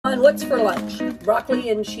Hun, what's for lunch? Broccoli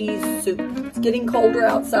and cheese soup. It's getting colder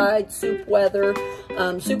outside, soup weather,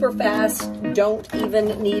 super fast. Don't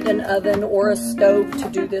even need an oven or a stove to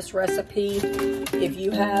do this recipe. If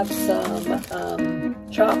you have some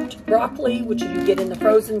chopped broccoli, which you get in the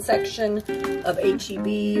frozen section of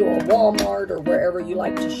H-E-B or Walmart or wherever you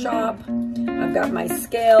like to shop. I've got my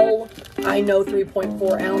scale. I know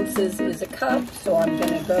 3.4 ounces is a cup, so I'm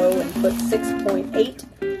gonna go and put 6.8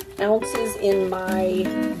 ounces in my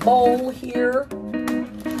bowl here.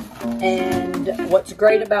 And what's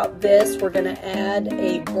great about this, we're gonna add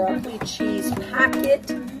a broccoli cheese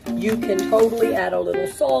packet. You can totally add a little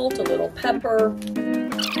salt, a little pepper,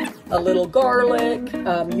 a little garlic.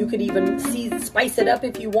 You could even spice it up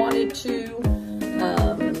if you wanted to.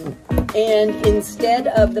 And instead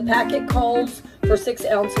of the packet calls for 6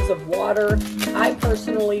 ounces of water, I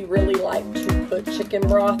personally really like to put chicken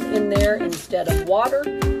broth in there instead of water.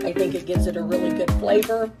 I think it gives it a really good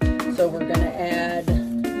flavor. So we're gonna add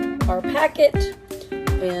our packet,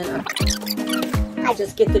 and I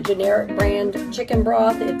just get the generic brand chicken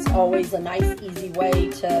broth. It's always a nice, easy way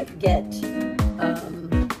to get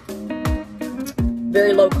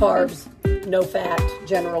very low carbs, no fat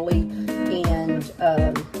generally, and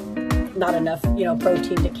not enough,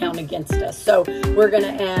 protein to count against us. So we're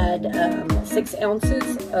gonna add 6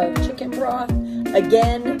 ounces of chicken broth.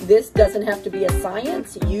 Again, this doesn't have to be a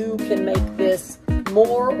science. You can make this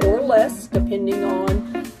more or less depending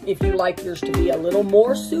on if you like yours to be a little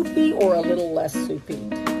more soupy or a little less soupy.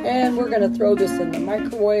 And we're gonna throw this in the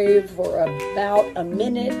microwave for about a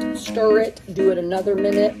minute, stir it, do it another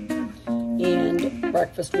minute, and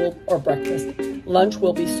lunch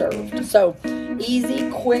will be served. So easy,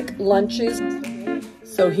 quick lunches.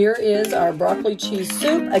 So here is our broccoli cheese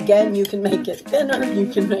soup. Again, you can make it thinner, you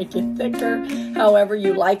can make it thicker, however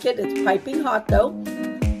you like it. It's piping hot though.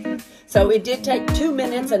 So it did take 2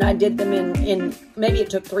 minutes, and I did them in maybe it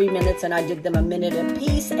took 3 minutes, and I did them a minute a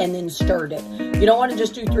piece and then stirred it. You don't want to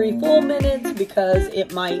just do 3 full minutes because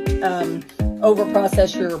it might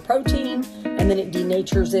overprocess your protein, and then it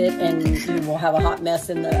denatures it, and you will have a hot mess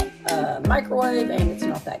in the microwave, and it's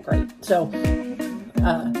not that great. So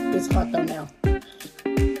it's hot though now.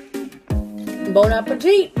 Bon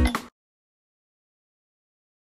appetit!